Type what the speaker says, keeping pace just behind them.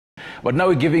But now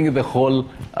we're giving you the whole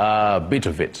bit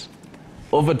of it.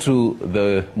 Over to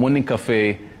the Morning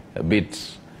Cafe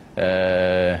bit,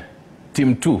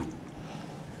 Team 2.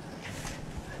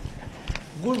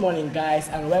 Good morning, guys,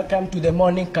 and welcome to the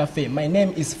Morning Cafe. My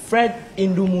name is Fred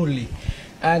Indumuli,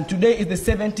 and today is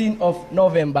the 17th of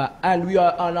November, and we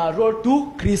are on our road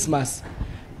to Christmas.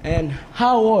 And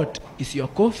how hot is your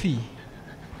coffee?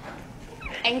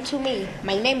 And to me,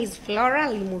 my name is Flora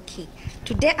Limuki.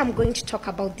 Today I'm going to talk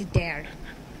about the dare.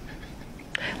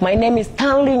 My name is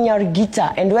Stanley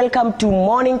Nyarigita, and welcome to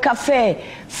Morning Cafe,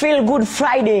 Feel Good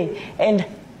Friday. And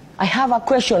I have a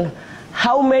question.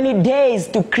 How many days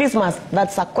to Christmas?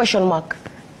 That's a question mark.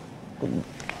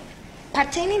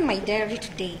 Pertaining my diary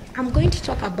today, I'm going to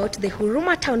talk about the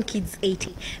Huruma Town Kids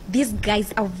 80. These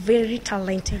guys are very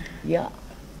talented. Yeah.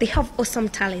 They have awesome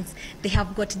talents. They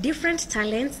have got different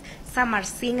talents. Some are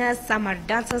singers, some are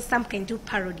dancers, some can do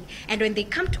parody. And when they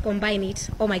come to combine it,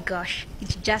 oh my gosh,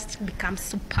 it just becomes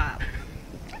superb.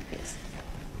 Yes.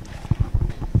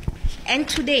 And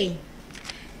today,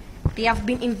 they have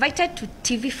been invited to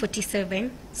TV47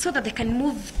 so that they can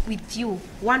move with you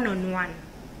one-on-one.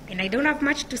 And I don't have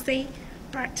much to say,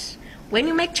 but when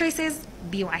you make choices,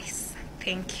 be wise.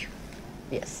 Thank you.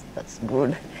 Yes, that's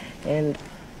good. And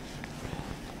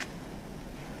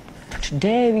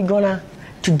today we're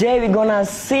gonna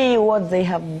see what they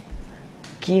have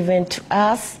given to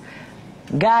us.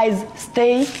 Guys,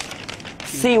 stay,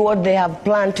 see what they have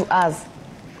planned to us.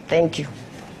 Thank you.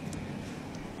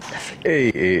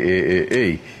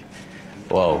 Hey.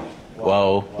 Wow.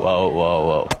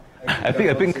 I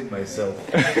think myself.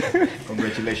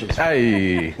 Congratulations.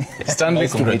 Hey, Stanley,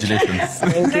 congratulations.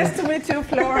 Nice to meet you,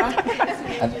 Flora.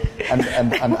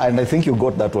 and I think you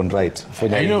got that one right for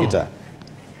the guitar.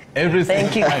 Everything.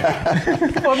 Thank you.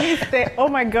 For me, stay. Oh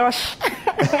my gosh.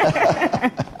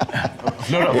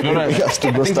 Flora, You have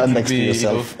to go stand next to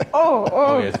yourself.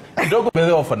 Oh. Yes. Kidogo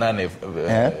bedhe wafanane.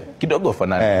 Kidogo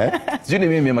wafanane. Sijui ni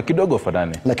mimi ama kidogo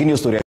wafanane. Lakini hiyo story